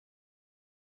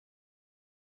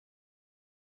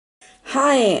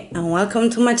Hi and welcome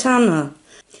to my channel.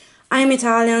 I'm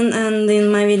Italian and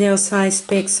in my videos I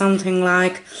speak something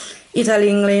like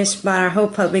Ital-English, but I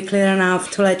hope I'll be clear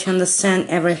enough to let you understand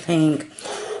everything.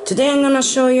 Today I'm gonna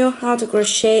show you how to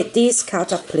crochet this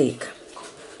cut applique.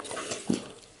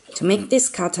 To make this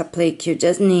cut applique you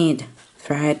just need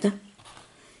thread,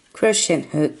 crochet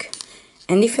hook,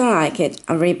 and if you like it,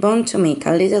 a ribbon to make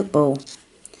a little bow.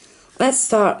 Let's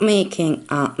start making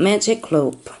a magic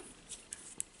loop.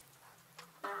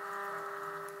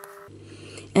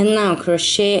 And now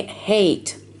crochet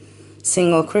 8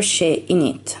 single crochet in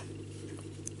it.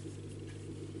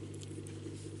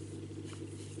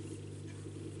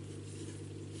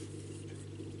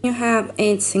 You have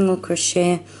 8 single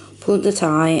crochet, pull the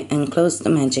tie and close the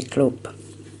magic loop.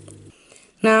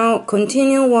 Now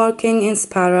continue working in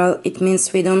spiral, it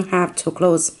means we don't have to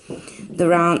close the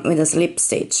round with a slip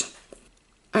stitch.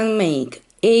 And make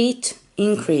 8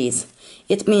 increase,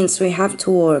 it means we have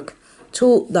to work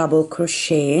 2 double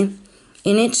crochet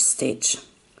in each stitch.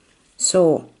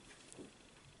 So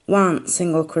 1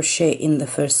 single crochet in the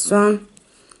first one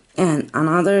and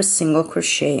another single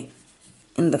crochet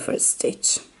in the first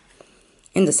stitch.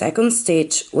 In the second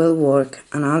stitch we'll work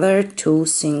another 2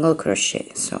 single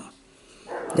crochet, so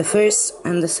the first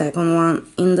and the second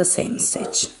one in the same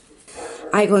stitch.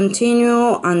 I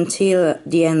continue until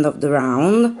the end of the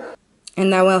round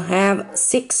and I will have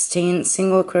 16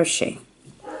 single crochet.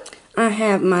 I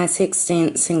have my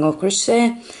 16 single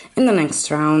crochet. In the next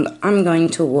round I'm going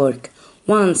to work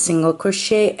 1 single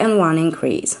crochet and 1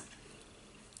 increase.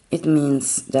 It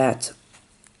means that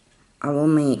I will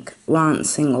make 1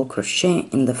 single crochet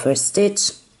in the first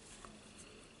stitch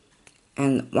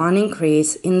and 1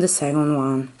 increase in the second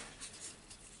one.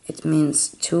 It means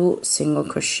 2 single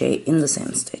crochet in the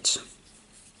same stitch.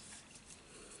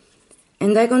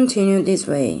 And I continue this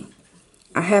way.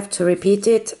 I have to repeat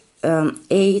it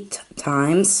 8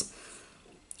 times.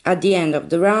 At the end of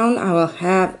the round I will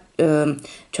have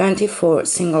 24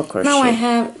 single crochet. Now I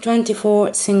have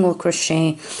 24 single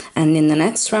crochet and in the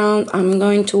next round I'm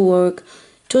going to work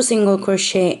 2 single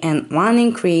crochet and 1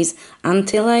 increase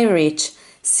until I reach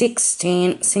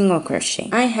 16 single crochet.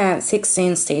 I have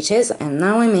 16 stitches and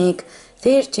now I make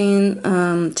 13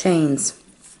 chains.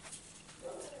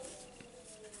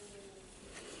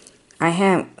 I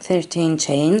have 13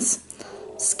 chains,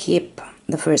 skip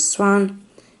the first one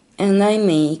and I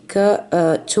make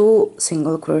 2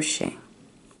 single crochet.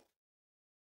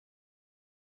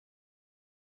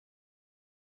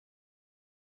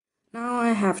 Now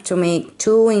I have to make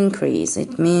 2 increase,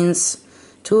 it means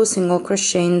 2 single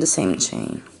crochet in the same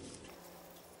chain.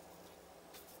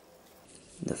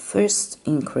 The first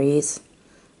increase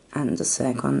and the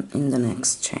second in the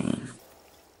next chain.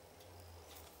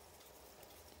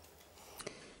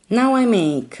 Now I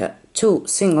make 2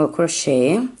 single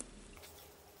crochet.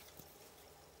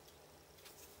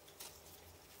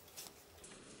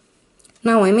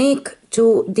 Now I make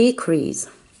 2 decrease.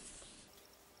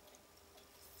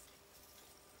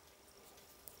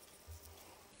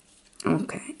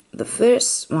 Okay, the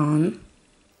first one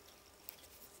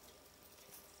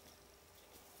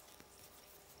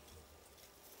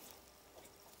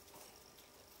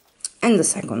and the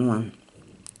second one.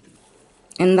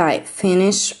 And I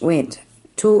finish with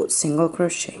 2 single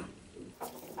crochet.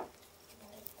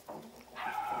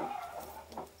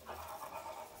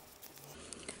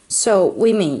 So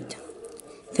we made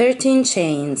 13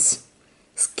 chains,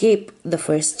 skip the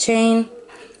first chain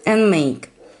and make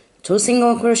 2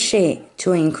 single crochet,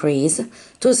 2 increase,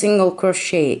 2 single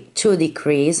crochet, 2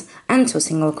 decrease and 2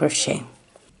 single crochet.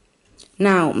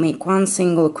 Now make 1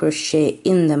 single crochet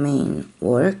in the main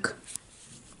work.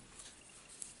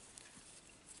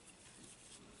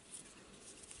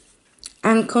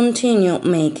 And continue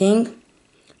making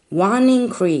 1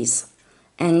 increase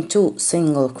and 2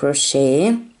 single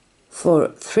crochet for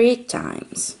 3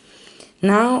 times.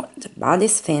 Now the body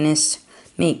is finished,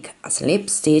 make a slip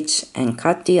stitch and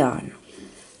cut the yarn.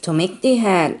 To make the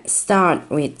head, start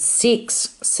with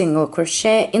 6 single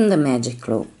crochet in the magic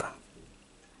loop.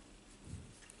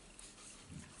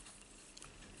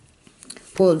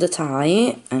 Pull the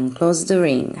tie and close the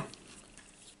ring.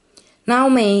 Now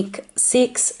make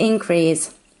 6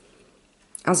 increase.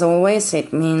 As always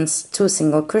it means 2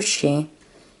 single crochet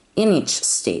in each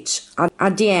stitch.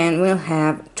 At the end we'll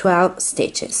have 12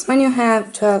 stitches. When you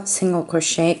have 12 single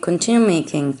crochet, continue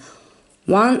making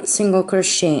 1 single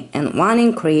crochet and 1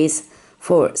 increase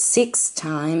for 6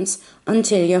 times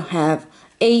until you have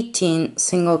 18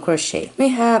 single crochet. We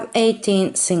have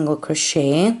 18 single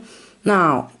crochet.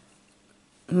 Now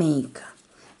make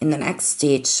in the next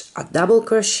stitch a double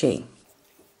crochet.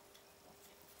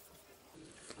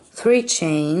 3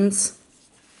 chains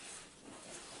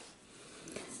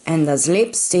and a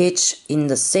slip stitch in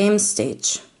the same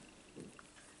stitch.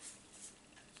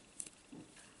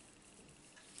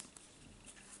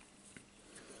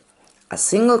 A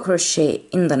single crochet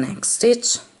in the next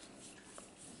stitch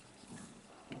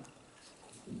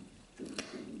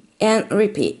and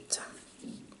repeat.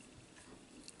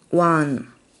 1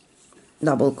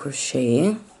 double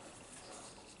crochet,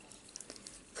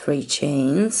 3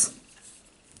 chains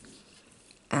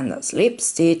and a slip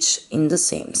stitch in the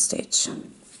same stitch.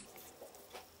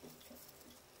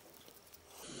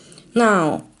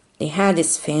 Now the head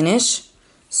is finished,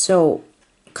 so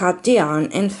cut the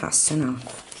yarn and fasten up.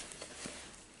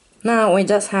 Now we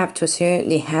just have to sew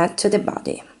the head to the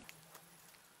body.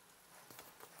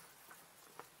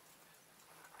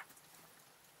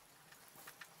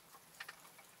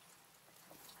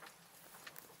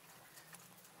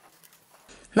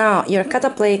 Now your cut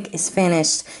applique is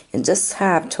finished. You just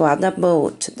have to add a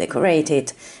bow to decorate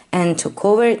it and to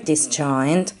cover this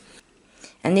joint.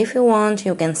 And if you want,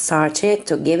 you can starch it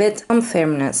to give it some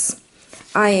firmness.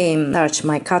 I starch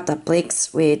my cut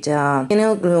appliques with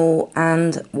vinyl glue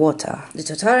and water. The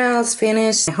tutorial is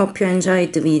finished. I hope you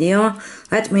enjoyed the video.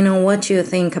 Let me know what you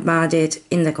think about it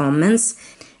in the comments.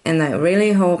 And I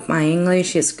really hope my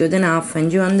English is good enough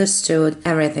and you understood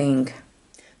everything.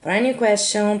 For any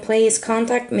question, please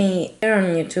contact me here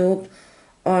on YouTube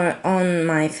or on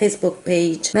my Facebook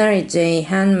page, Mary J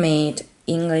Handmade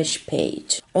English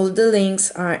page. All the links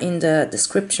are in the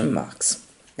description box.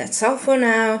 That's all for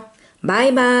now. Bye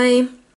bye!